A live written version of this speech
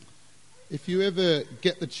If you ever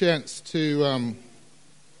get the chance to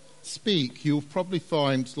speak, you'll probably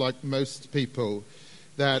find, like most people,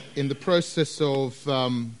 that in the process of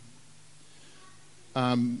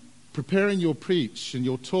preparing your preach and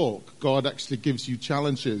your talk, God actually gives you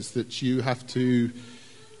challenges that you have to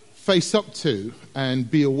face up to and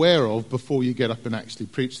be aware of before you get up and actually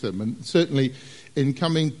preach them. And certainly in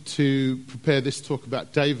coming to prepare this talk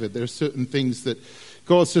about David, there are certain things that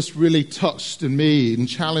God's just really touched in me and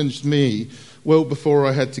challenged me well before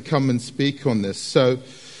I had to come and speak on this. So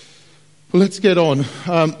let's get on.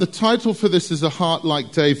 The title for this is A Heart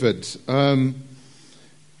Like David.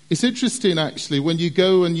 It's interesting, actually, when you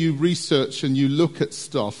go and you research and you look at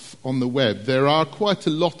stuff on the web, there are quite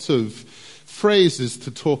a lot of phrases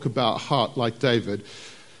to talk about a heart like David.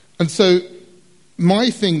 And so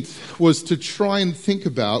my thing was to try and think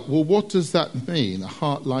about, well, what does that mean, a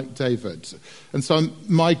heart like David? And so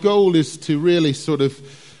my goal is to really sort of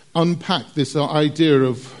unpack this idea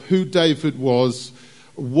of who David was,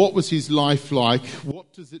 what was his life like,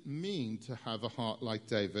 what does it mean to have a heart like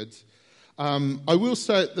David? I will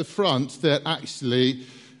say at the front that actually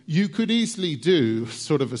you could easily do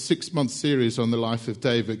sort of a 6-month series on the life of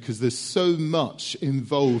David because there's so much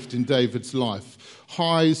involved in David's life.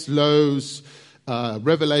 Highs, lows,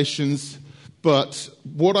 revelations. But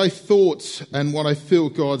what I thought and what I feel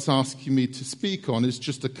God's asking me to speak on is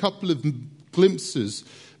just a couple of glimpses,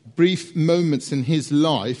 brief moments in his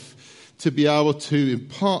life to be able to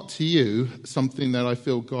impart to you something that I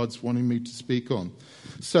feel God's wanting me to speak on.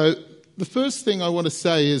 So the first thing I want to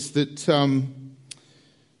say is that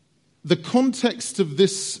the context of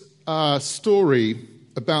this story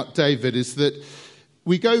about David is that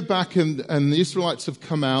we go back and the Israelites have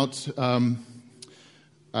come out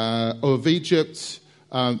of Egypt.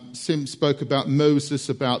 Sim spoke about Moses,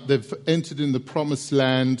 about they've entered in the promised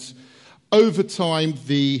land. Over time,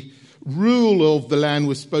 the rule of the land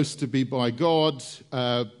was supposed to be by God.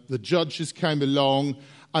 The judges came along,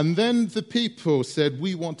 and then the people said,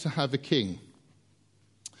 we want to have a king.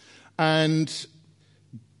 And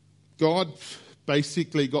God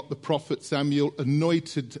basically got the prophet Samuel,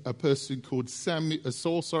 anointed a person called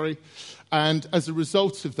Saul, and as a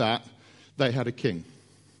result of that, they had a king.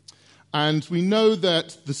 And we know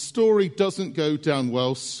that the story doesn't go down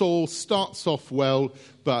well. Saul starts off well,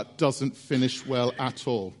 but doesn't finish well at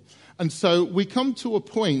all. And so we come to a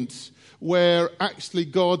point where actually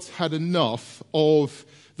God's had enough of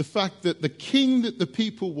the fact that the king that the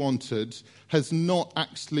people wanted has not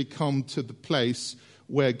actually come to the place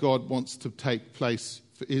where God wants to take place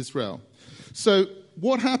for Israel. So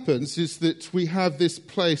what happens is that we have this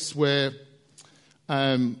place where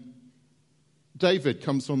David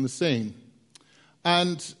comes on the scene.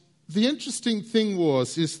 And the interesting thing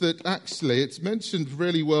is that actually it's mentioned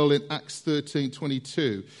really well in Acts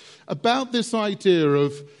 13:22 about this idea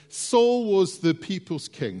of Saul was the people's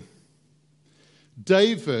king.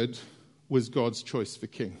 David was God's choice for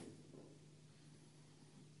king.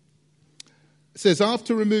 It says,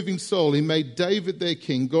 after removing Saul, he made David their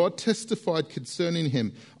king. God testified concerning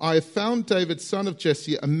him, I have found David, son of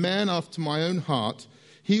Jesse, a man after my own heart.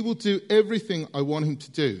 He will do everything I want him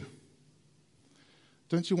to do.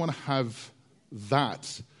 Don't you want to have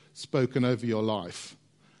that spoken over your life?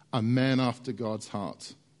 A man after God's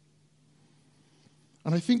heart.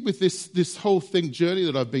 And I think with this whole journey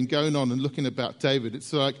that I've been going on and looking about David,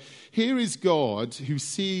 it's like, here is God who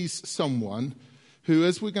sees someone who,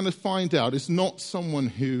 as we're going to find out, is not someone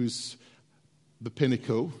who's the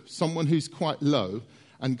pinnacle, someone who's quite low.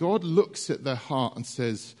 And God looks at their heart and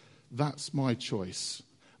says, that's my choice.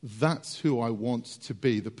 That's who I want to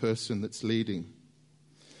be, the person that's leading.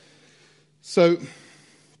 So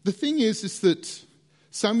the thing is that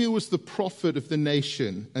Samuel was the prophet of the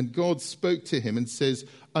nation, and God spoke to him and says,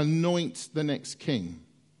 anoint the next king.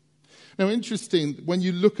 Now, interesting, when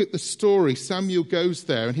you look at the story, Samuel goes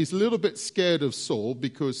there, and he's a little bit scared of Saul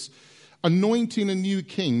because anointing a new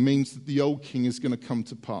king means that the old king is going to come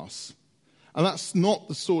to pass. And that's not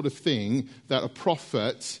the sort of thing that a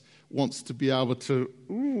prophet wants to be able to,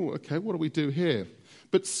 okay, what do we do here?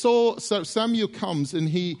 But so Samuel comes, and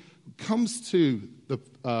he comes to the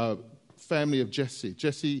family of Jesse.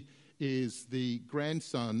 Jesse is the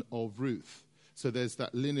grandson of Ruth. So there's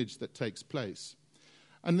that lineage that takes place.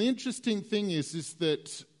 And the interesting thing is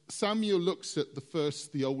that Samuel looks at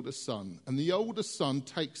the oldest son. And the oldest son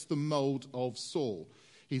takes the mold of Saul.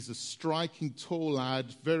 He's a striking, tall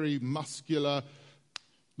lad, very muscular,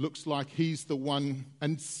 looks like he's the one.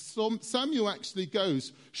 And Samuel actually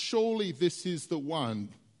goes, surely this is the one.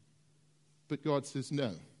 But God says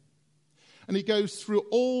no. And he goes through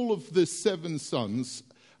all of the 7 sons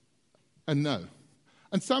and no.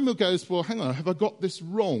 And Samuel goes, well, hang on, have I got this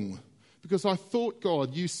wrong? Because I thought,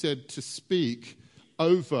 God, you said to speak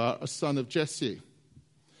over a son of Jesse.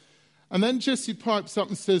 And then Jesse pipes up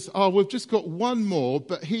and says, oh, we've just got one more,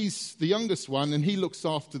 but he's the youngest one and he looks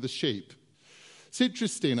after the sheep. It's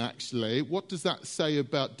interesting, actually. What does that say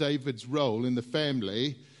about David's role in the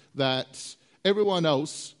family? That everyone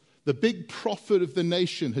else, the big prophet of the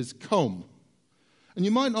nation, has come. And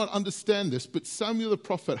you might not understand this, but Samuel the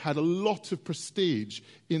prophet had a lot of prestige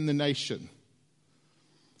in the nation.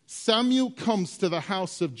 Samuel comes to the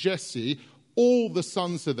house of Jesse. All the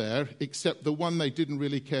sons are there, except the one they didn't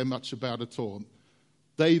really care much about at all.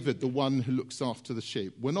 David, the one who looks after the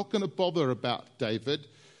sheep. We're not going to bother about David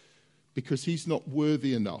because he's not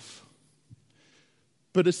worthy enough.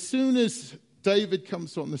 But as soon as David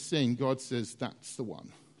comes on the scene, God says, that's the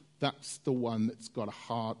one. That's the one that's got a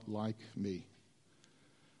heart like me.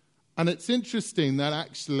 And it's interesting that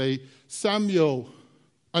actually Samuel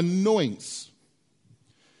anoints.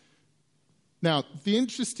 Now, the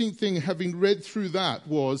interesting thing, having read through that,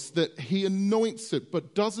 was that he anoints it,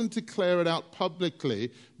 but doesn't declare it out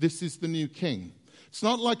publicly, this is the new king. It's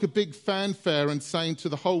not like a big fanfare and saying to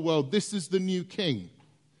the whole world, this is the new king.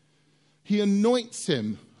 He anoints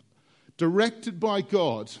him, directed by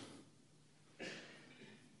God.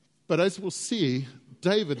 But as we'll see,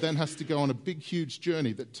 David then has to go on a big, huge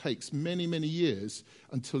journey that takes many, many years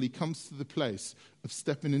until he comes to the place of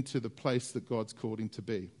stepping into the place that God's called him to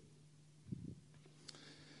be.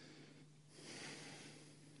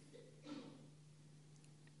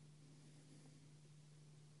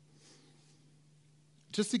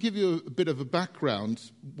 Just to give you a bit of a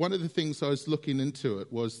background, one of the things I was looking into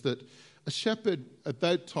it was that a shepherd at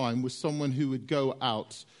that time was someone who would go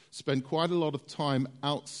out, spend quite a lot of time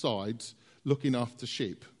outside looking after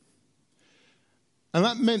sheep. And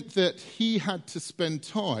that meant that he had to spend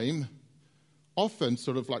time, often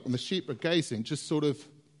sort of like when the sheep are grazing, just sort of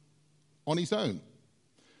on his own.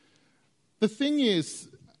 The thing is,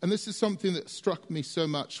 and this is something that struck me so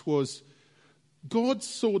much, was God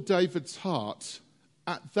saw David's heart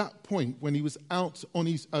at that point when he was out on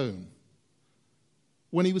his own.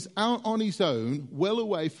 When he was out on his own, well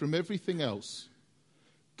away from everything else,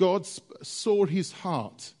 God saw his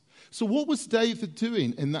heart. So what was David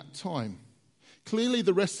doing in that time? Clearly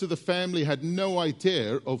the rest of the family had no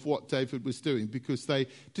idea of what David was doing because they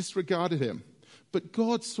disregarded him. But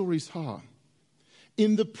God saw his heart.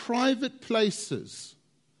 In the private places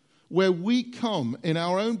where we come in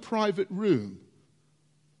our own private room,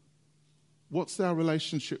 what's our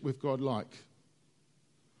relationship with God like?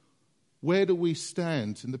 Where do we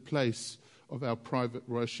stand in the place of our private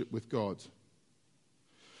worship with God?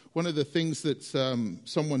 One of the things that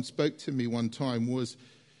someone spoke to me one time was,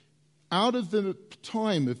 out of the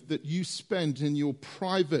time that you spend in your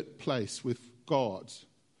private place with God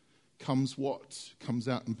comes what comes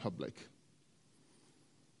out in public.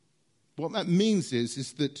 What that means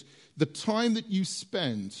is that the time that you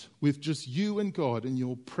spend with just you and God in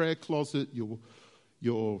your prayer closet,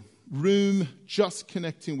 your room, just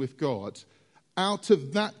connecting with God, out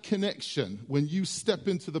of that connection, when you step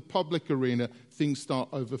into the public arena, things start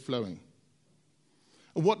overflowing.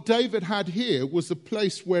 And what David had here was a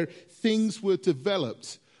place where things were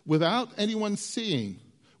developed without anyone seeing,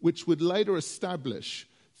 which would later establish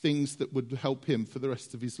things that would help him for the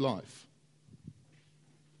rest of his life.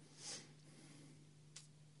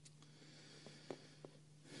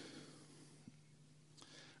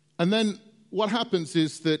 And then what happens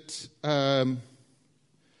is that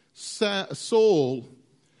Saul,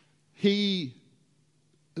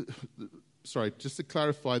 just to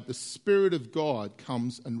clarify, the Spirit of God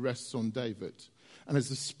comes and rests on David. And as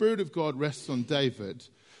the Spirit of God rests on David,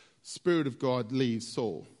 Spirit of God leaves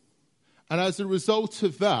Saul. And as a result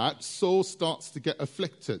of that, Saul starts to get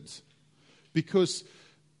afflicted. Because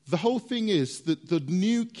the whole thing is that the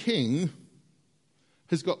new king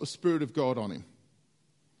has got the Spirit of God on him.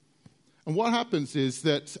 And what happens is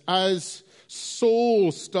that as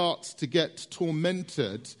Saul starts to get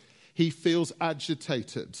tormented, he feels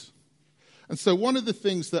agitated. And so one of the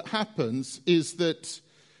things that happens is that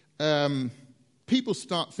people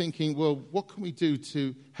start thinking, well, what can we do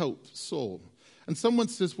to help Saul? And someone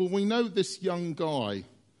says, well, we know this young guy.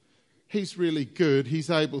 He's really good.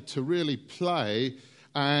 He's able to really play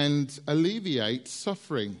and alleviate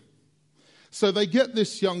suffering. So they get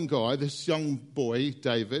this young guy, this young boy,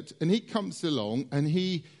 David, and he comes along and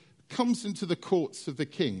he comes into the courts of the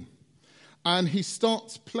king. And he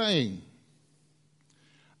starts playing.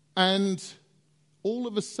 And all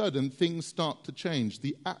of a sudden things start to change.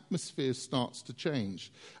 The atmosphere starts to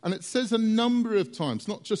change. And it says a number of times,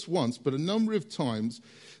 not just once, but a number of times,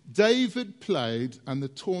 David played and the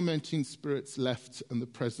tormenting spirits left and the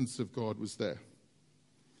presence of God was there.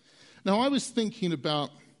 Now, I was thinking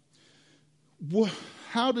about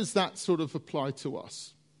how does that sort of apply to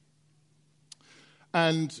us?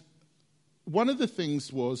 And one of the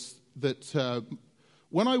things was that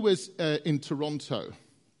when I was in Toronto,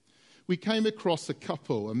 we came across a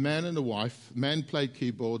couple, a man and a wife. The man played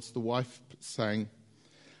keyboards, the wife sang,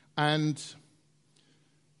 and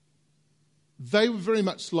they were very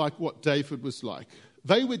much like what David was like.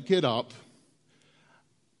 They would get up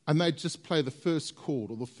and they'd just play the first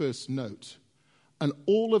chord or the first note, and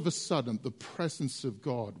all of a sudden the presence of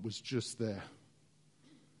God was just there.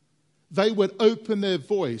 They would open their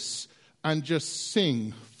voice and just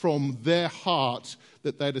sing from their heart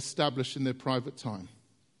that they'd established in their private time.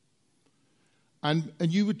 And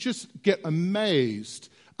you would just get amazed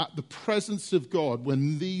at the presence of God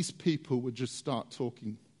when these people would just start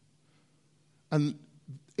talking. And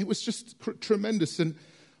it was just tremendous. And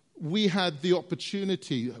we had the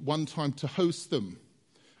opportunity at one time to host them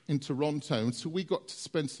in Toronto. And so we got to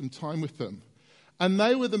spend some time with them. And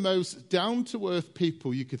they were the most down-to-earth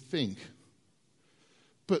people you could think.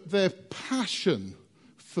 But their passion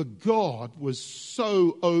for God was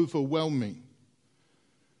so overwhelming.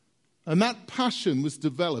 And that passion was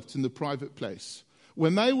developed in the private place.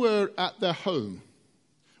 When they were at their home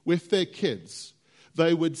with their kids,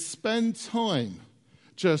 they would spend time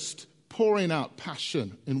just pouring out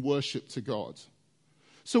passion in worship to God.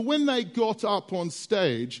 So when they got up on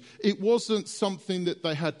stage, it wasn't something that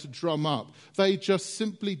they had to drum up. They just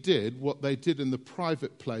simply did what they did in the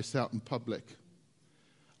private place out in public.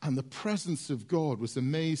 And the presence of God was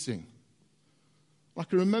amazing. I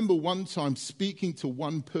can remember one time speaking to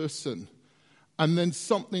one person and then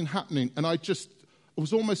something happening. And it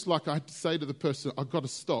was almost like I had to say to the person, I've got to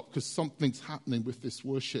stop because something's happening with this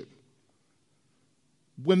worship.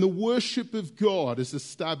 When the worship of God is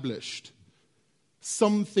established,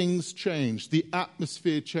 some things change. The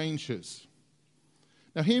atmosphere changes.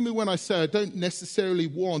 Now, hear me when I say I don't necessarily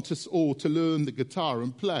want us all to learn the guitar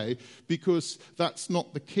and play, because that's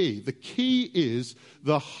not the key. The key is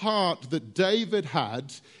the heart that David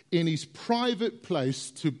had in his private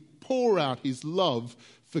place to pour out his love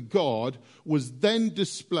for God was then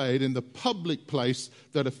displayed in the public place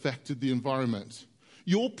that affected the environment.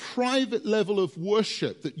 Your private level of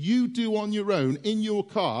worship that you do on your own in your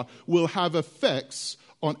car will have effects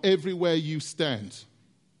on everywhere you stand.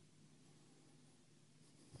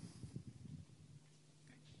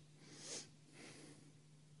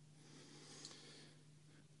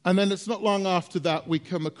 And then it's not long after that we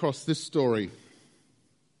come across this story.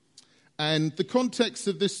 And the context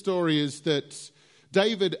of this story is that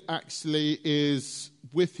David actually is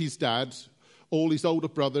with his dad. All his older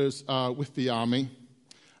brothers are with the army.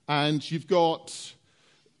 And you've got,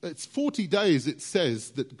 it's 40 days it says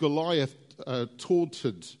that Goliath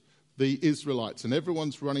taunted the Israelites. And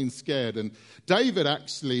everyone's running scared. And David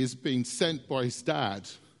actually is being sent by his dad.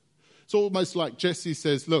 It's almost like Jesse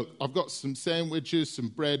says, look, I've got some sandwiches, some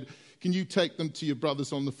bread. Can you take them to your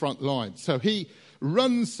brothers on the front line? So he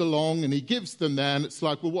runs along and he gives them that. And it's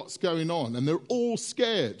like, well, what's going on? And they're all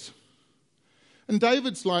scared. And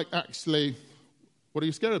David's like, actually, what are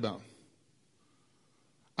you scared about?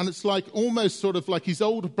 And it's like almost sort of like his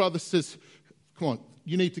older brother says, come on,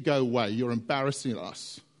 you need to go away. You're embarrassing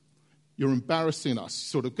us. You're embarrassing us.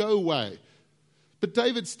 Sort of go away. But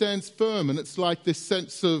David stands firm, and it's like this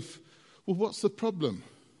sense of, well, what's the problem?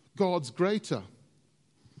 God's greater.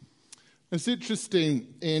 It's interesting,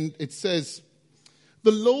 and it says,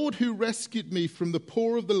 the Lord who rescued me from the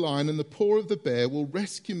paw of the lion and the paw of the bear will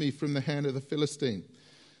rescue me from the hand of the Philistine.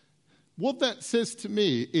 What that says to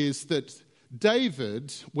me is that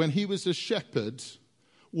David, when he was a shepherd,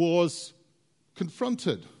 was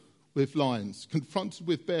confronted with lions, confronted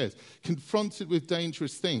with bears, confronted with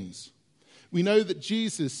dangerous things. We know that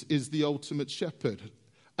Jesus is the ultimate shepherd,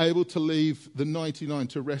 able to leave the 99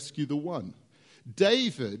 to rescue the one.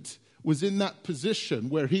 David was in that position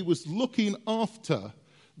where he was looking after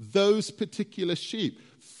those particular sheep,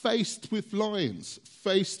 faced with lions,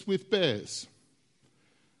 faced with bears.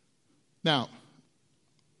 Now,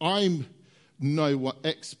 I'm no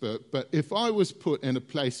expert, but if I was put in a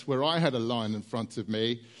place where I had a lion in front of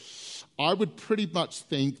me, I would pretty much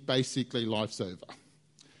think basically life's over.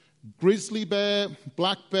 Grizzly bear,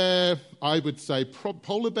 black bear, I would say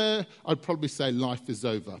polar bear, I'd probably say life is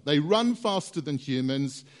over. They run faster than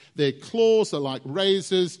humans. Their claws are like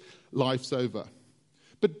razors. Life's over.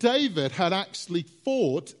 But David had actually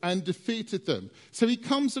fought and defeated them. So he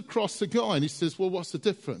comes across a guy and he says, well, what's the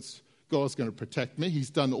difference? God's going to protect me. He's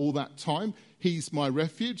done all that time. He's my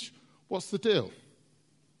refuge. What's the deal?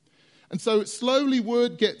 And so slowly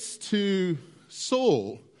word gets to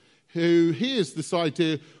Saul, who hears this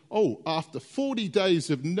idea, after 40 days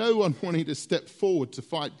of no one wanting to step forward to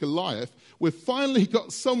fight Goliath, we've finally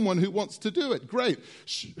got someone who wants to do it. Great.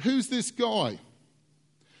 Who's this guy?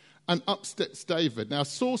 And up steps David. Now,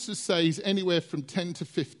 sources say he's anywhere from 10 to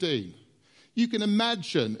 15. You can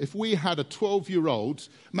imagine if we had a 12-year-old,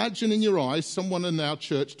 imagine in your eyes someone in our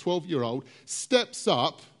church, 12-year-old, steps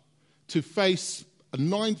up to face a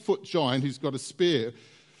 9-foot giant who's got a spear.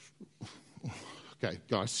 Okay,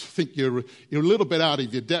 guys, I think you're a little bit out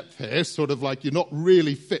of your depth here, sort of like you're not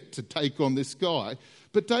really fit to take on this guy.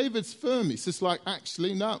 But David's firm. He says,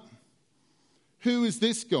 actually, no. Who is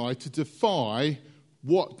this guy to defy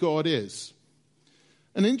what God is?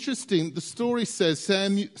 And interesting, the story says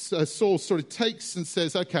Saul sort of takes and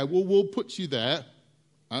says, okay, well, we'll put you there.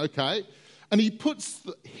 Okay. And he puts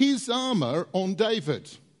his armor on David.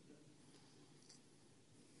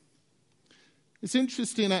 It's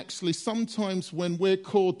interesting, actually, sometimes when we're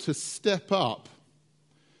called to step up,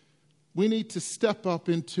 we need to step up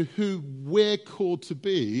into who we're called to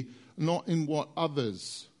be, not in what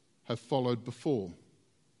others have followed before.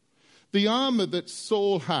 The armor that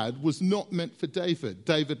Saul had was not meant for David.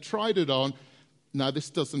 David tried it on. No, this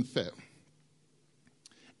doesn't fit.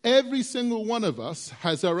 Every single one of us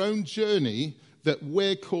has our own journey that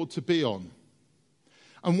we're called to be on.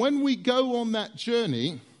 And when we go on that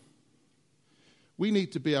journey, we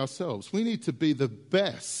need to be ourselves. We need to be the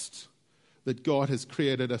best that God has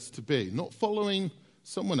created us to be. Not following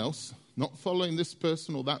someone else, not following this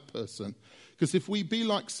person or that person. Because if we be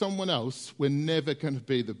like someone else, we're never going to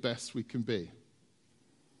be the best we can be.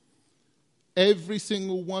 Every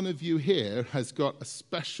single one of you here has got a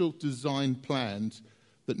special design planned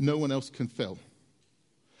that no one else can fill.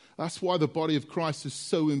 That's why the body of Christ is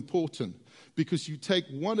so important. Because you take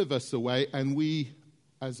one of us away and we,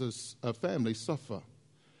 as a family, suffer.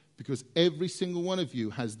 Because every single one of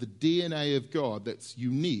you has the DNA of God that's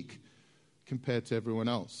unique compared to everyone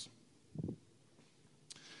else.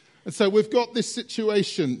 And so we've got this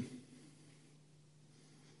situation.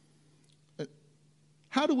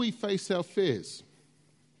 How do we face our fears?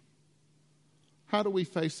 How do we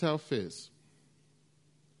face our fears?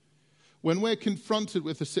 When we're confronted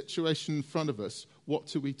with a situation in front of us, what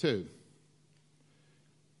do we do?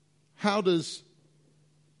 How does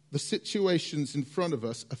the situations in front of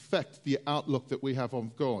us affect the outlook that we have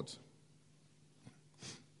on God?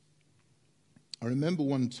 I remember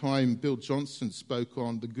one time Bill Johnson spoke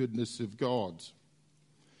on the goodness of God.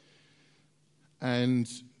 And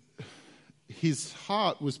his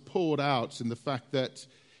heart was poured out in the fact that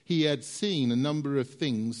he had seen a number of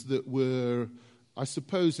things that were, I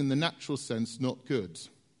suppose, in the natural sense, not good.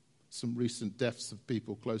 Some recent deaths of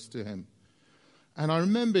people close to him. And I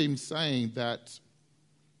remember him saying that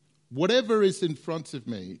whatever is in front of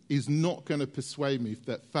me is not going to persuade me of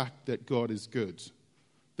that fact that God is good,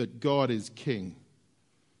 that God is king.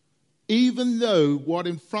 Even though what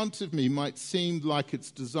in front of me might seem like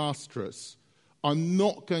it's disastrous, I'm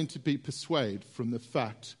not going to be persuaded from the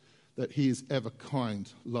fact that he is ever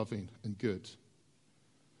kind, loving, and good.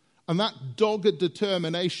 And that dogged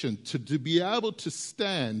determination to be able to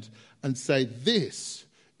stand and say, this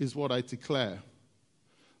is what I declare.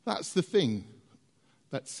 That's the thing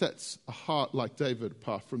that sets a heart like David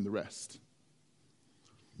apart from the rest.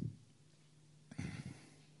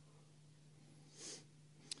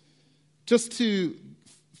 Just to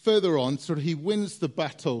further on, sort of he wins the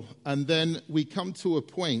battle, and then we come to a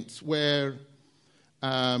point where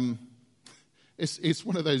it's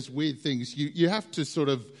one of those weird things. You have to sort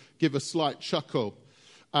of give a slight chuckle.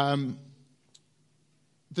 The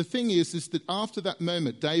thing is that after that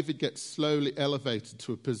moment, David gets slowly elevated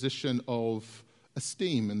to a position of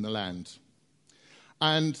esteem in the land.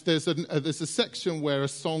 And there's a section where a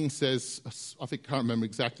song says, I can't remember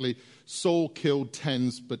exactly, Saul killed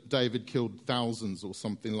tens, but David killed thousands or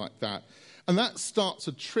something like that. And that starts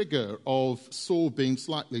a trigger of Saul being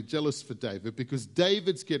slightly jealous for David because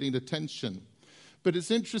David's getting attention. But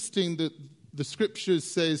it's interesting that the scriptures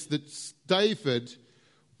says that David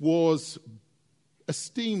was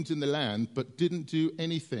esteemed in the land but didn't do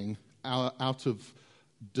anything out of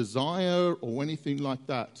desire or anything like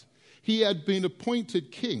that. He had been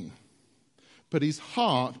appointed king, but his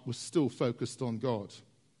heart was still focused on God.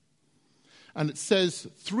 And it says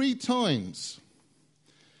 3 times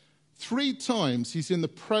he's in the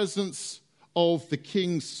presence of the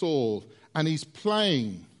king Saul, and he's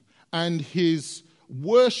playing, and his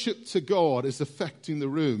Worship to God is affecting the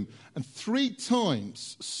room. And 3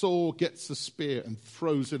 times Saul gets a spear and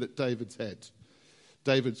throws it at David's head.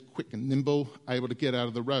 David's quick and nimble, able to get out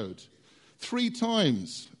of the road. 3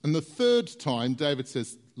 times. And the 3rd time, David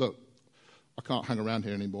says, look, I can't hang around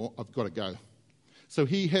here anymore. I've got to go. So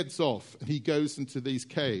he heads off and he goes into these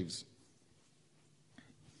caves.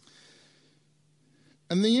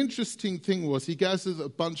 And the interesting thing was he gathers a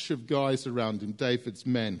bunch of guys around him, David's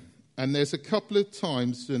men. And there's a couple of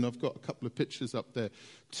times, and I've got a couple of pictures up there,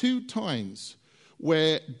 2 times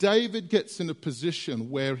where David gets in a position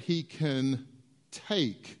where he can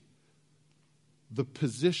take the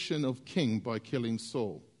position of king by killing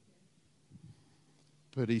Saul.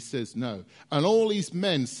 But he says no. And all these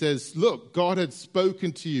men says, look, God had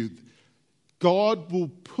spoken to you. God will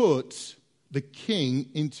put the king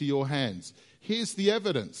into your hands. Here's the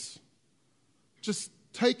evidence. Just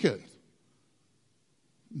take it.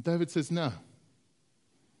 David says, no.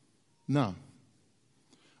 No.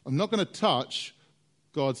 I'm not going to touch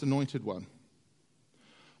God's anointed one.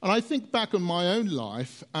 And I think back on my own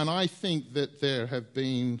life, and I think that there have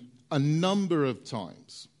been a number of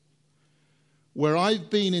times where I've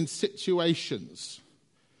been in situations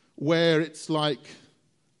where it's like,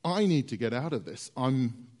 I need to get out of this.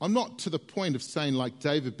 I'm not to the point of saying like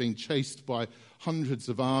David being chased by hundreds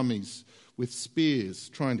of armies with spears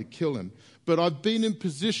trying to kill him. But I've been in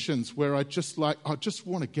positions where I just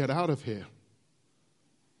want to get out of here.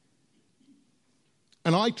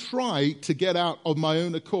 And I try to get out of my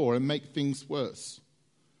own accord and make things worse.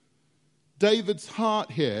 David's heart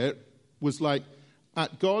here was like,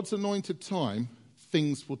 at God's anointed time,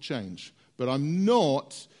 things will change. But I'm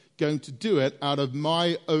not going to do it out of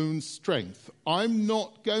my own strength. I'm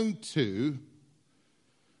not going to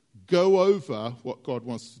go over what God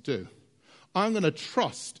wants to do. I'm going to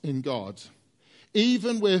trust in God.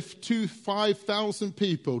 Even with 5,000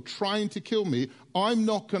 people trying to kill me, I'm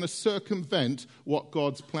not going to circumvent what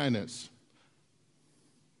God's plan is.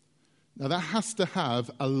 Now that has to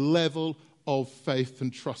have a level of faith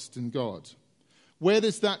and trust in God. Where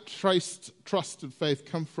does that trust and faith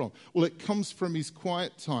come from? Well, it comes from his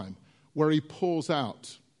quiet time where he pours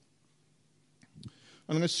out.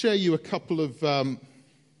 I'm going to share you a couple of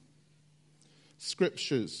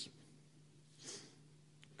scriptures.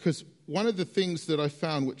 Because one of the things that I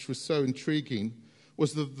found which was so intriguing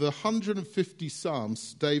was the 150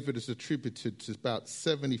 Psalms David has attributed to about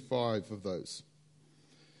 75 of those.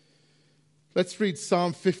 Let's read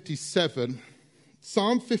Psalm 57.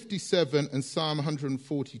 Psalm 57 and Psalm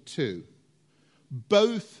 142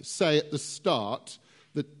 both say at the start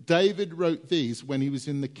that David wrote these when he was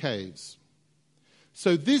in the caves.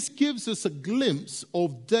 So this gives us a glimpse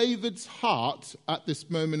of David's heart at this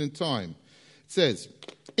moment in time. It says,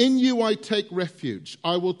 "In you I take refuge.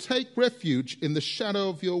 I will take refuge in the shadow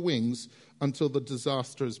of your wings until the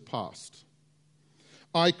disaster is past.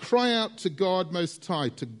 I cry out to God Most High,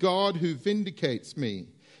 to God who vindicates me.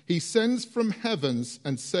 He sends from heavens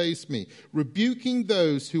and saves me, rebuking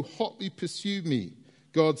those who hotly pursue me.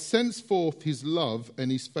 God sends forth his love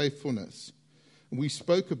and his faithfulness." And we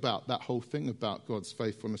spoke about that whole thing about God's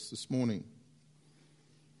faithfulness this morning.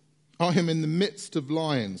 "I am in the midst of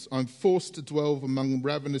lions. I'm forced to dwell among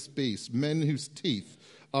ravenous beasts, men whose teeth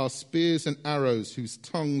are spears and arrows, whose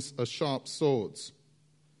tongues are sharp swords."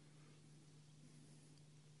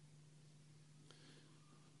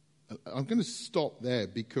 I'm going to stop there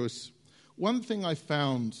because one thing I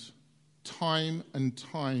found time and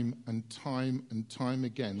time and time and time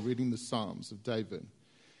again, reading the Psalms of David,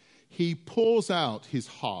 he pours out his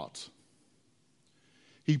heart.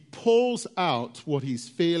 He pours out what he's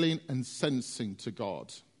feeling and sensing to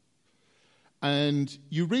God. And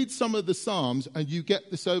you read some of the Psalms and you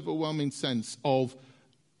get this overwhelming sense of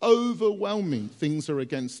overwhelming things are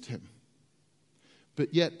against him.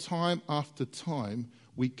 But yet time after time,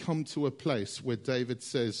 we come to a place where David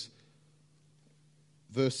says,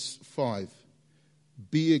 verse 5,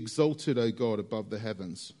 "Be exalted, O God, above the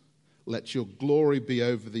heavens. Let your glory be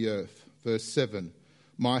over the earth." Verse 7,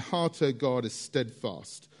 "My heart, O God, is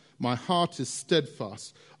steadfast. My heart is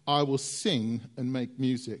steadfast. I will sing and make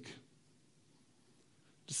music."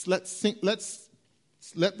 Just let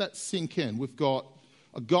that sink in. We've got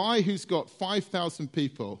a guy who's got 5,000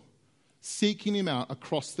 people seeking him out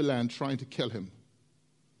across the land, trying to kill him.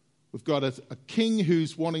 We've got a king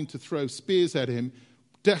who's wanting to throw spears at him,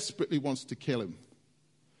 desperately wants to kill him.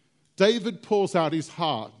 David pours out his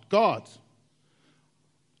heart. "God,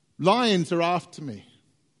 lions are after me,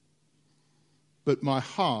 but my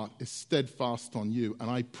heart is steadfast on you, and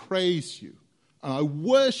I praise you, and I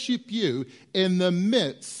worship you in the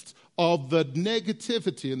midst of the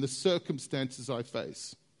negativity and the circumstances I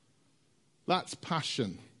face. That's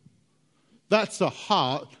passion. That's a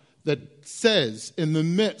heart that says, in the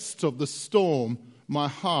midst of the storm, my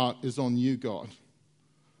heart is on you, God.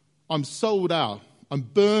 I'm sold out. I'm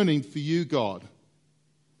burning for you, God.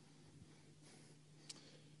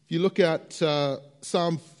 If you look at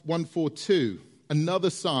Psalm 142, another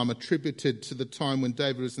psalm attributed to the time when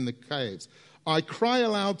David was in the caves. I cry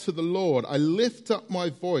aloud to the Lord. I lift up my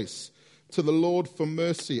voice to the Lord for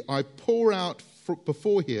mercy. I pour out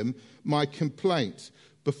before him my complaint,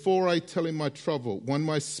 before I tell him my trouble. When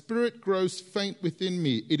my spirit grows faint within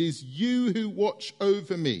me, it is you who watch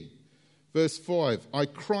over me. Verse 5, I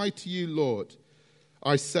cry to you, Lord.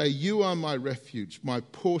 I say, you are my refuge, my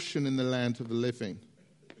portion in the land of the living.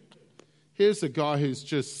 Here's a guy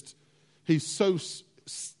he's so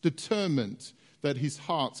determined that his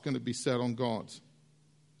heart's going to be set on God.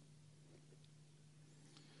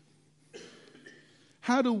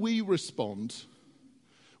 How do we respond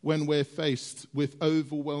when we're faced with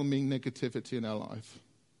overwhelming negativity in our life?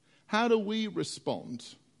 How do we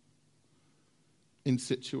respond in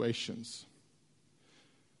situations?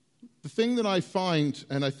 The thing that I find,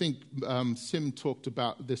 and I think Sim talked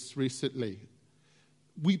about this recently,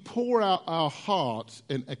 we pour out our heart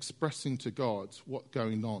in expressing to God what's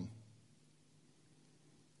going on.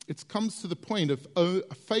 It comes to the point of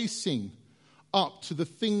facing up to the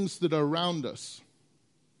things that are around us.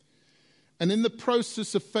 And in the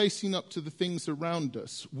process of facing up to the things around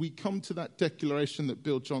us, we come to that declaration that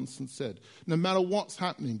Bill Johnson said, no matter what's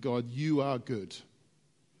happening, God, you are good.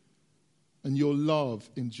 And your love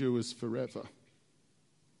endures forever.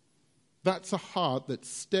 That's a heart that's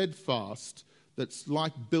steadfast, that's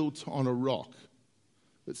like built on a rock,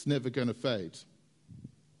 that's never going to fade.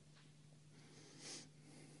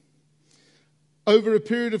 Over a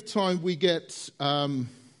period of time, we get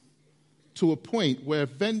to a point where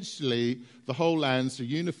eventually the whole lands are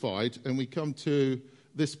unified, and we come to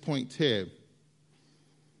this point here.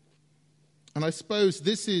 And I suppose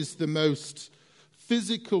this is the most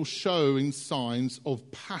physical showing signs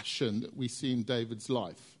of passion that we see in David's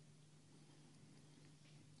life.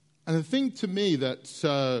 And the thing to me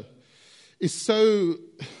that is so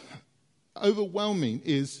overwhelming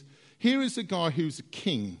is, here is a guy who's a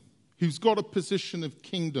king, who's got a position of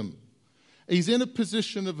kingdom. He's in a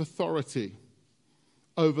position of authority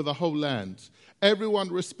over the whole land. Everyone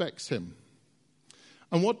respects him.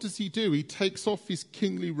 And what does he do? He takes off his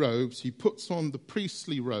kingly robes, he puts on the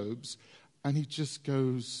priestly robes, and he just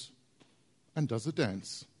goes and does a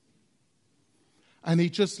dance. And he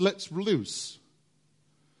just lets loose.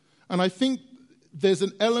 And I think there's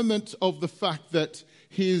an element of the fact that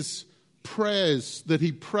his prayers that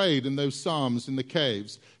he prayed in those psalms in the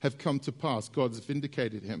caves have come to pass. God has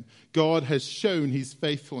vindicated him. God has shown his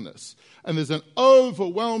faithfulness. And there's an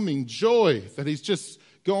overwhelming joy that he's just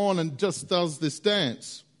gone and just does this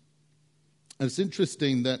dance. And it's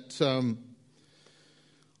interesting that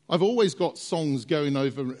I've always got songs going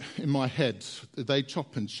over in my head. They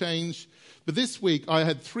chop and change. But this week I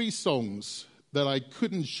had 3 songs that I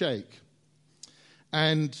couldn't shake.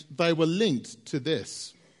 And they were linked to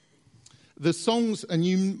this. The songs, and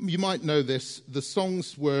you might know this, the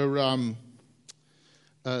songs were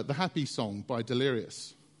the Happy Song by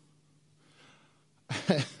Delirious.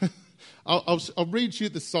 I'll read you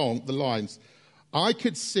the lines. I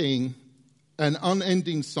could sing an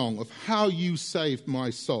unending song of how you saved my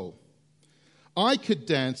soul. I could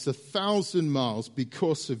dance 1,000 miles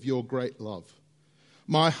because of your great love.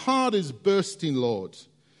 My heart is bursting, Lord,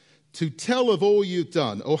 to tell of all you've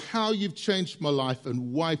done, or how you've changed my life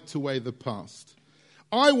and wiped away the past.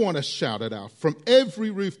 I want to shout it out from every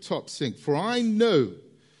rooftop sing, for I know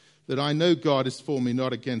that I know God is for me,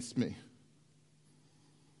 not against me.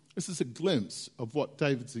 This is a glimpse of what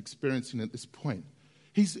David's experiencing at this point.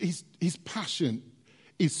 His passion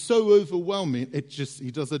is so overwhelming,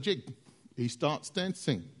 he does a jig. He starts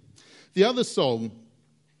dancing. The other song,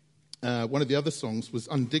 one of the other songs was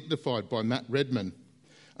Undignified by Matt Redman.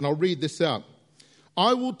 And I'll read this out.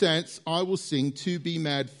 I will dance, I will sing, to be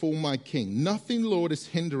mad for my King. Nothing, Lord, is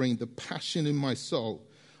hindering the passion in my soul.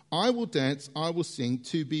 I will dance, I will sing,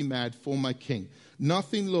 to be mad for my King.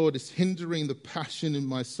 Nothing, Lord, is hindering the passion in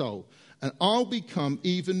my soul. And I'll become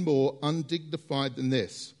even more undignified than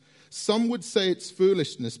this. Some would say it's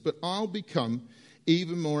foolishness, but I'll become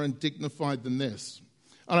even more undignified than this.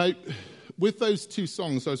 And with those 2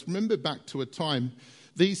 songs, I remember back to a time.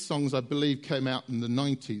 These songs, I believe, came out in the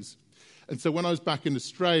 90s. And so when I was back in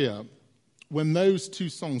Australia, when those 2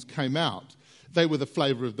 songs came out, they were the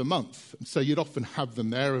flavour of the month. And so you'd often have them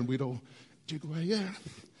there, and we'd all jig away, yeah.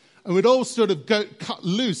 And we'd all sort of go cut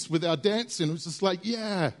loose with our dancing. It was just like,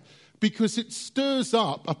 yeah, because it stirs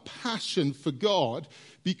up a passion for God,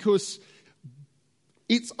 because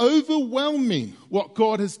it's overwhelming what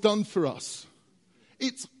God has done for us.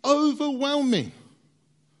 It's overwhelming.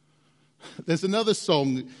 There's another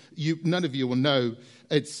song none of you will know.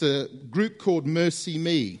 It's a group called Mercy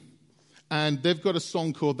Me, and they've got a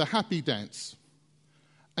song called The Happy Dance.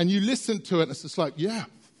 And you listen to it, and it's just like, yeah.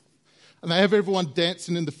 And they have everyone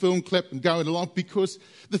dancing in the film clip and going along, because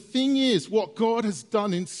the thing is, what God has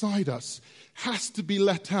done inside us has to be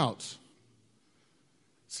let out.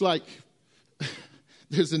 It's like,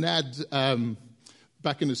 there's an ad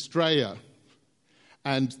back in Australia,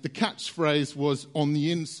 and the catchphrase was on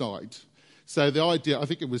the inside. So the idea, I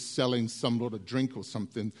think it was selling some sort of drink or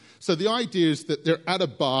something. So the idea is that they're at a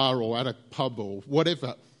bar or at a pub or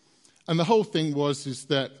whatever, and the whole thing is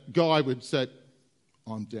that guy would say,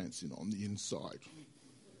 I'm dancing on the inside,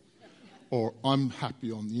 or I'm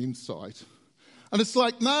happy on the inside. And it's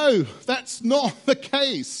like, no, that's not the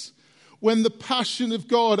case. When the passion of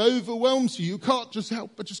God overwhelms you, you can't just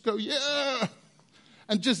help but just go, yeah,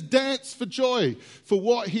 and just dance for joy for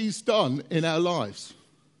what he's done in our lives.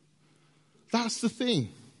 That's the thing.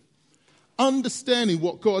 Understanding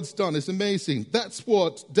what God's done is amazing. That's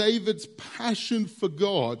what David's passion for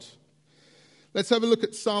God. Let's have a look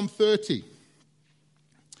at Psalm 30.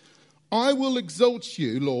 I will exalt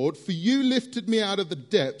you, Lord, for you lifted me out of the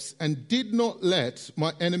depths and did not let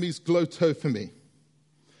my enemies gloat over me.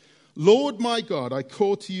 Lord my God, I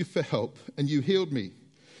called to you for help, and you healed me.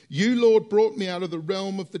 You, Lord, brought me out of the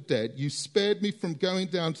realm of the dead. You spared me from going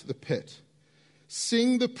down to the pit.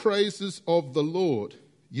 Sing the praises of the Lord,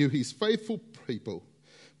 you his faithful people.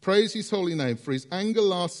 Praise his holy name, for his anger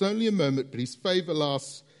lasts only a moment, but his favor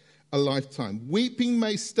lasts a lifetime. Weeping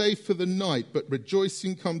may stay for the night, but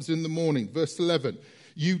rejoicing comes in the morning. Verse 11,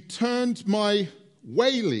 you turned my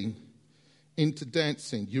wailing into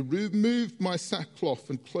dancing. You removed my sackcloth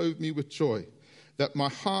and clothed me with joy, that my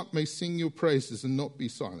heart may sing your praises and not be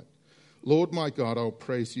silent. Lord my God, I'll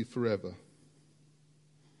praise you forever.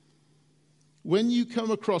 When you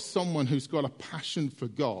come across someone who's got a passion for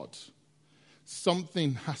God,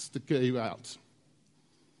 something has to go out.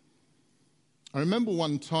 I remember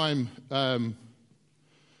one time,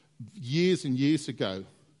 years and years ago,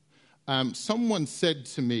 someone said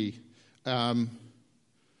to me,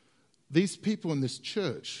 these people in this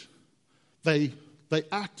church, they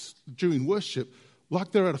act during worship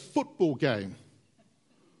like they're at a football game.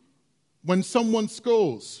 When someone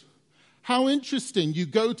scores, how interesting, you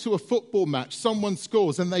go to a football match, someone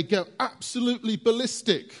scores, and they go absolutely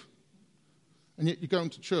ballistic. And yet you go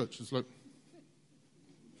into church, it's like,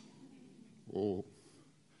 oh.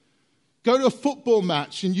 Go to a football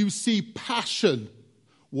match and you see passion.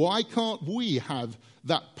 Why can't we have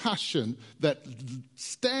that passion that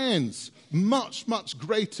stands much, much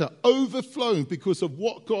greater, overflowing because of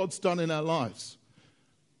what God's done in our lives?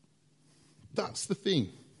 That's the thing.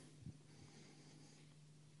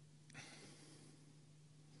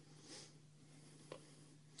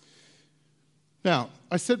 Now,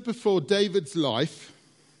 I said before, David's life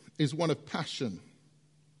is one of passion.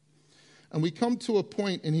 And we come to a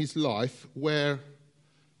point in his life where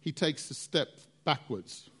he takes a step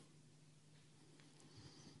backwards.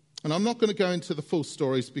 And I'm not going to go into the full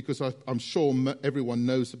stories because I'm sure everyone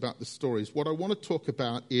knows about the stories. What I want to talk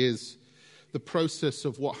about is the process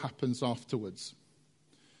of what happens afterwards.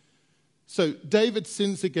 So David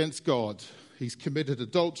sins against God. He's committed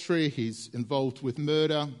adultery. He's involved with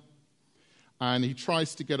murder. And he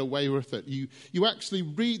tries to get away with it. You actually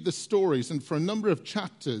read the stories, and for a number of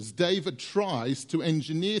chapters, David tries to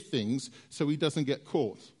engineer things so he doesn't get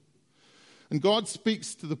caught. And God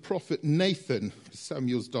speaks to the prophet Nathan.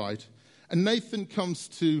 Samuel's died. And Nathan comes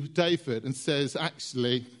to David and says,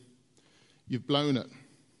 actually, you've blown it.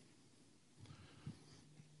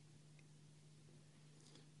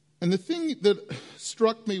 And the thing that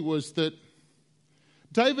struck me was that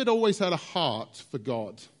David always had a heart for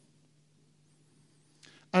God.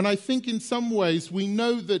 And I think in some ways we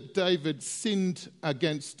know that David sinned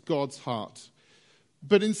against God's heart.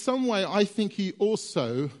 But in some way I think he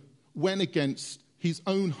also went against his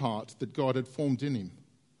own heart that God had formed in him.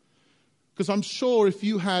 Because I'm sure if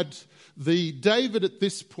you had the David at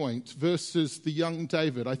this point versus the young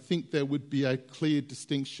David, I think there would be a clear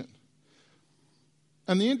distinction.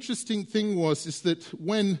 And the interesting thing is that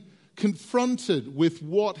when confronted with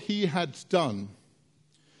what he had done,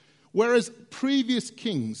 whereas previous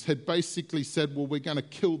kings had basically said, well, we're going to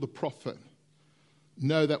kill the prophet.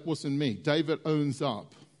 No, that wasn't me. David owns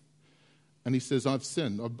up. And he says, I've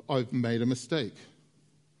sinned. I've made a mistake.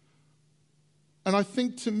 And I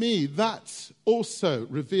think to me that also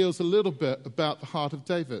reveals a little bit about the heart of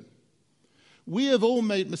David. We have all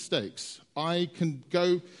made mistakes. I can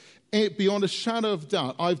go beyond a shadow of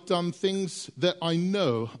doubt. I've done things that I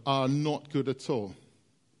know are not good at all.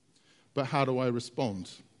 But how do I respond?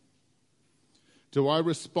 Do I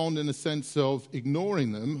respond in a sense of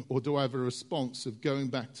ignoring them, or do I have a response of going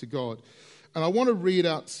back to God? And I want to read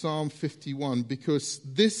out Psalm 51, because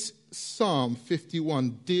this Psalm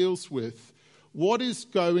 51 deals with what is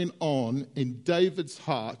going on in David's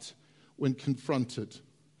heart when confronted.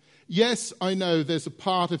 Yes, I know there's a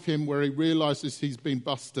part of him where he realizes he's been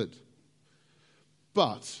busted.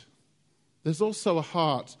 But there's also a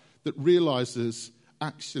heart that realizes,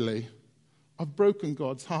 actually, I've broken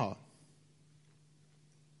God's heart.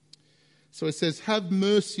 So it says, have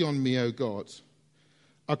mercy on me, O God,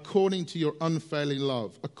 according to your unfailing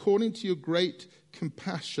love, according to your great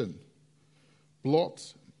compassion.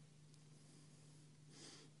 Blot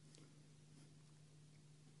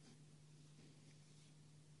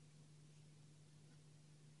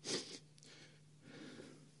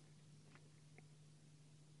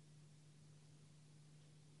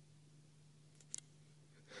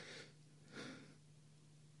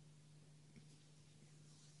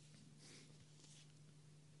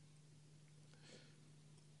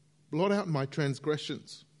Blot out my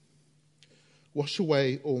transgressions. Wash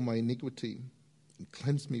away all my iniquity and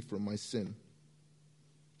cleanse me from my sin.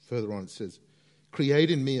 Further on it says, create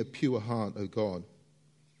in me a pure heart, O God,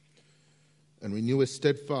 and renew a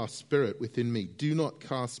steadfast spirit within me. Do not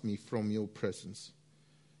cast me from your presence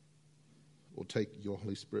or take your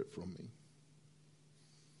Holy Spirit from me.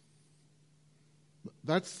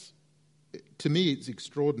 That's, to me, it's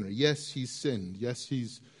extraordinary. Yes, he's sinned. Yes,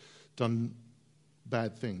 he's done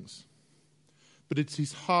bad things. But it's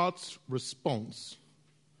his heart's response.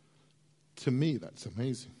 To me, that's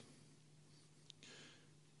amazing.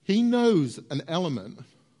 He knows an element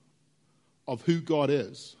of who God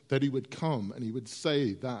is, that he would come and he would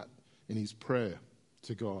say that in his prayer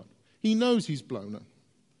to God. He knows he's blown it.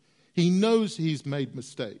 He knows he's made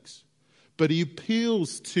mistakes. But he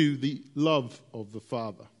appeals to the love of the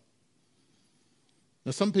Father.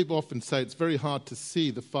 Now, some people often say it's very hard to see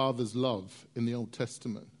the Father's love in the Old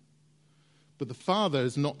Testament. But the Father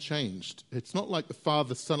has not changed. It's not like the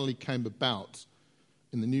Father suddenly came about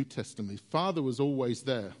in the New Testament. The Father was always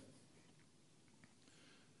there.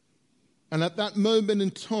 And at that moment in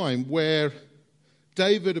time where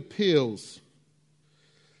David appeals,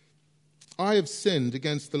 I have sinned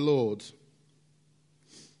against the Lord.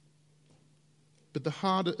 But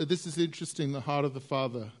this is interesting, the heart of the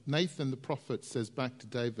Father. Nathan the prophet says back to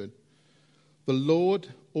David, the Lord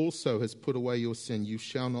also has put away your sin. You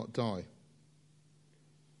shall not die.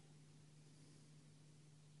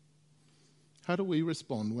 How do we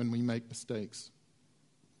respond when we make mistakes?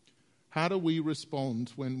 How do we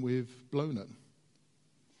respond when we've blown it?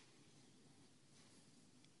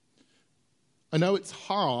 I know it's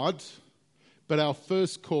hard, but our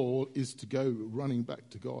first call is to go running back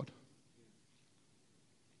to God.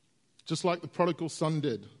 Just like the prodigal son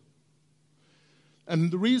did.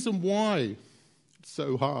 And the reason why it's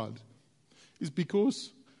so hard is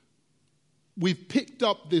because we've picked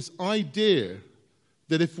up this idea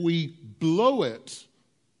that if we blow it,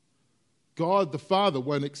 God the Father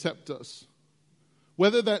won't accept us.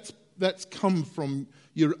 Whether that's come from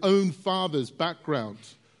your own father's background,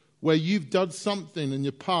 where you've done something in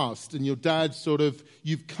your past and your dad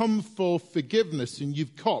you've come for forgiveness and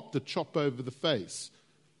you've copped a chop over the face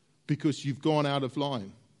because you've gone out of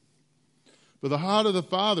line. But the heart of the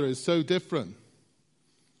Father is so different.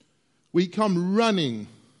 We come running,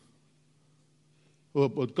 or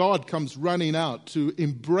God comes running out to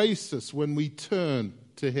embrace us when we turn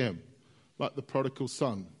to him, like the prodigal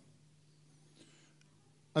son.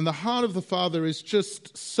 And the heart of the Father is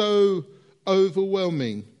just so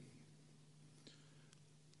overwhelming.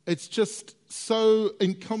 It's just so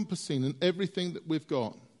encompassing in everything that we've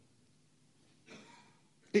got.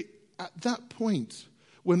 At that point,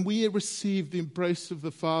 when we receive the embrace of the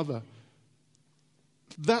Father,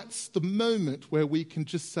 that's the moment where we can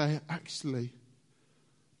just say, actually,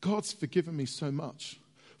 God's forgiven me so much.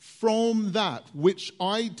 From that which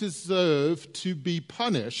I deserve to be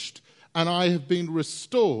punished, and I have been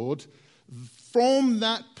restored, from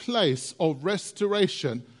that place of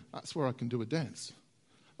restoration, that's where I can do a dance.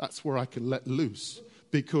 That's where I can let loose.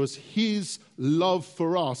 Because his love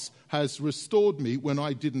for us has restored me when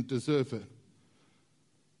I didn't deserve it.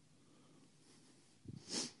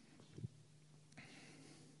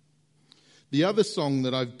 The other song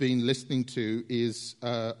that I've been listening to is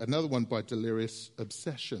another one by Delirious,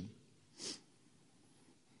 Obsession.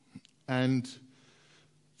 And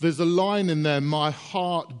There's a line in there, my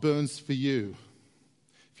heart burns for you.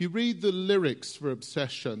 If you read the lyrics for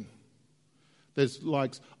Obsession, there's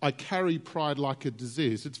like, I carry pride like a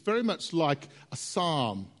disease. It's very much like a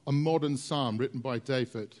psalm, a modern psalm written by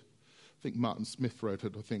David. I think Martin Smith wrote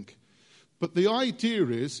it, I think. But the idea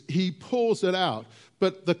is he pours it out.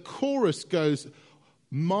 But the chorus goes,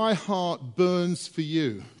 my heart burns for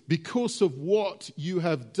you because of what you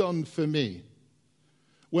have done for me.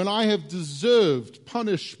 When I have deserved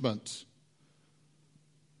punishment,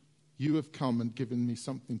 you have come and given me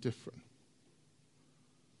something different.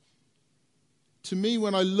 To me,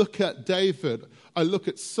 when I look at David, I look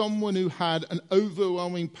at someone who had an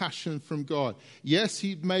overwhelming passion from God. Yes,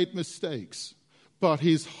 he'd made mistakes, but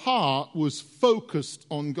his heart was focused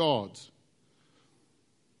on God.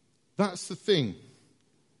 That's the thing.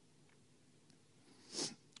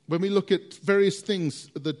 When we look at various things,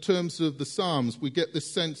 the terms of the Psalms, we get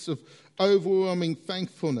this sense of overwhelming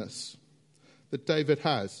thankfulness that David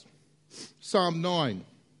has. Psalm 9.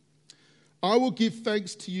 I will give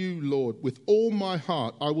thanks to you, Lord, with all my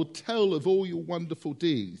heart. I will tell of all your wonderful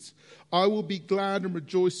deeds. I will be glad and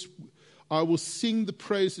rejoice. I will sing the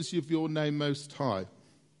praises of your name most high.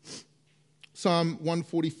 Psalm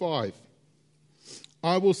 145.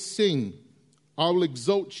 I will sing. I will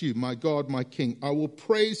exalt you, my God, my King. I will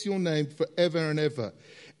praise your name forever and ever.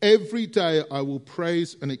 Every day I will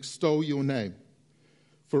praise and extol your name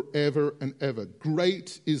forever and ever.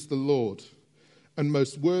 Great is the Lord and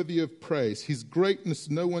most worthy of praise. His greatness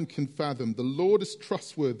no one can fathom. The Lord is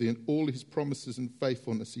trustworthy in all his promises and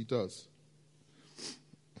faithfulness he does.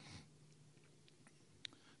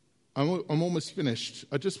 I'm almost finished.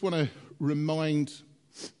 I just want to remind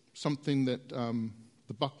something that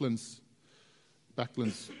the Bucklands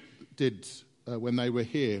did when they were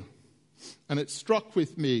here. And it struck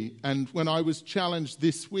with me, and when I was challenged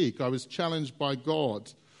this week, I was challenged by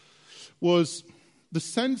God, was the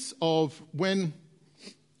sense of when,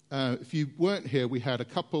 if you weren't here, we had a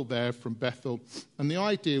couple there from Bethel, and the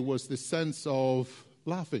idea was this sense of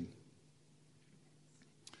laughing.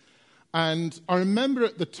 And I remember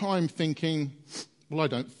at the time thinking, well, I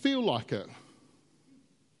don't feel like it.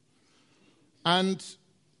 And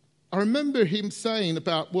I remember him saying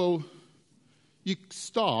about, well, you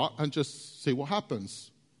start and just see what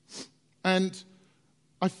happens. And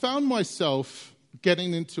I found myself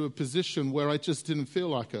getting into a position where I just didn't feel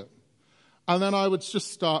like it. And then I would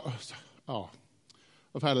just start,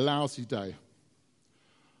 I've had a lousy day.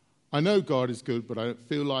 I know God is good, but I don't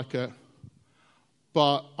feel like it.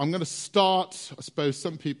 But I'm going to start, I suppose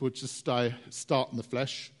some people would just start in the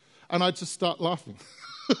flesh, and I'd just start laughing.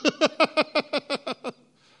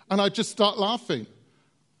 And I'd just start laughing.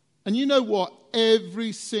 And you know what?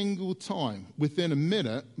 Every single time, within a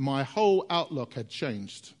minute, my whole outlook had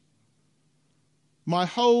changed. My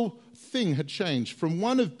whole thing had changed from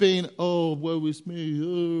one of being, oh, woe is me,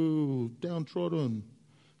 oh, downtrodden,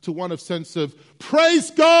 to one of sense of,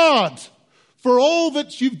 praise God for all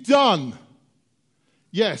that you've done.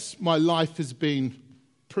 Yes, my life has been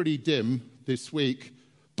pretty dim this week,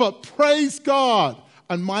 but praise God.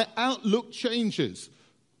 And my outlook changes.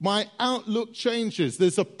 My outlook changes.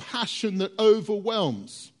 There's a passion that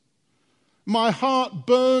overwhelms. My heart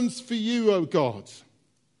burns for you, O God.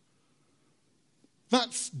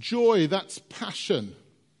 That's joy, that's passion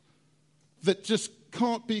that just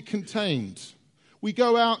can't be contained. We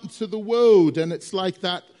go out into the world and it's like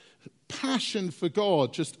that passion for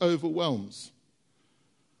God just overwhelms.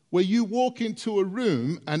 Where you walk into a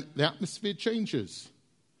room and the atmosphere changes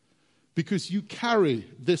because you carry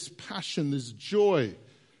this passion, this joy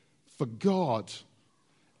for God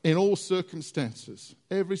in all circumstances.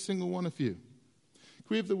 Every single one of you. Can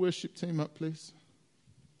we have the worship team up, please?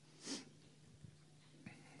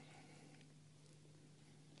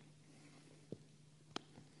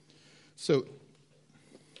 So,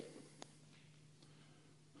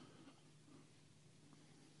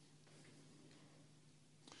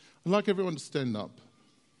 I'd like everyone to stand up.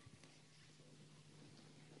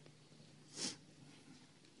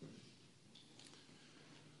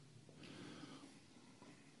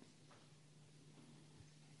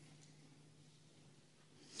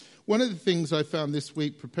 One of the things I found this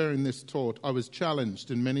week preparing this talk, I was challenged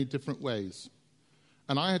in many different ways.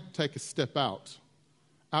 And I had to take a step out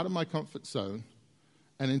of my comfort zone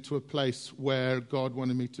and into a place where God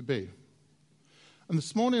wanted me to be. And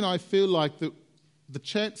this morning I feel like the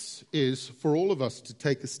chance is for all of us to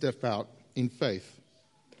take a step out in faith.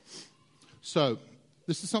 So,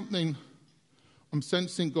 this is something I'm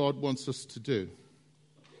sensing God wants us to do.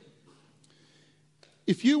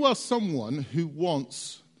 If you are someone who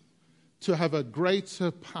wants to have a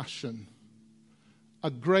greater passion a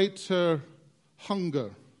greater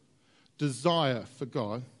hunger, desire for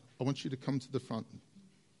God, I want you to come to the front.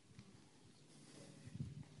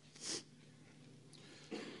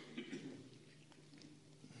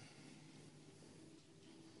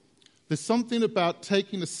 There's something about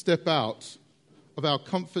taking a step out of our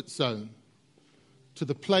comfort zone to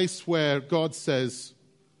the place where God says,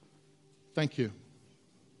 thank you.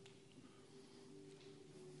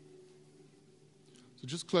 So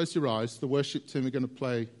just close your eyes. The worship team are going to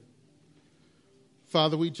play.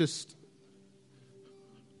 Father, we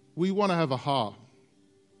want to have a heart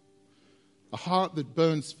that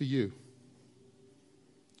burns for you.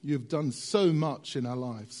 You have done so much in our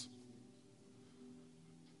lives.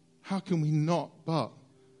 How can we not but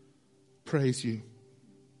praise you?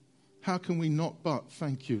 How can we not but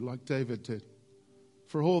thank you like David did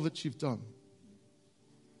for all that you've done?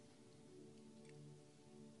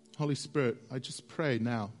 Holy Spirit, I just pray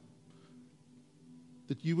now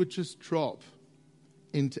that you would just drop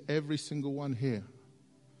into every single one here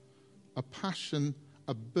a passion,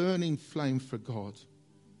 a burning flame for God.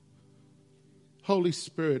 Holy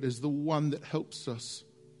Spirit is the one that helps us.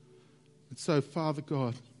 And so, Father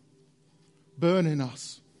God, burn in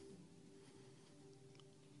us.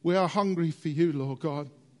 We are hungry for you, Lord God.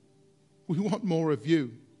 We want more of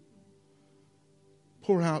you.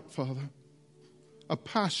 Pour out, Father, a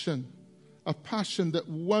passion that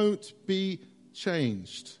won't be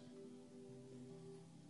changed.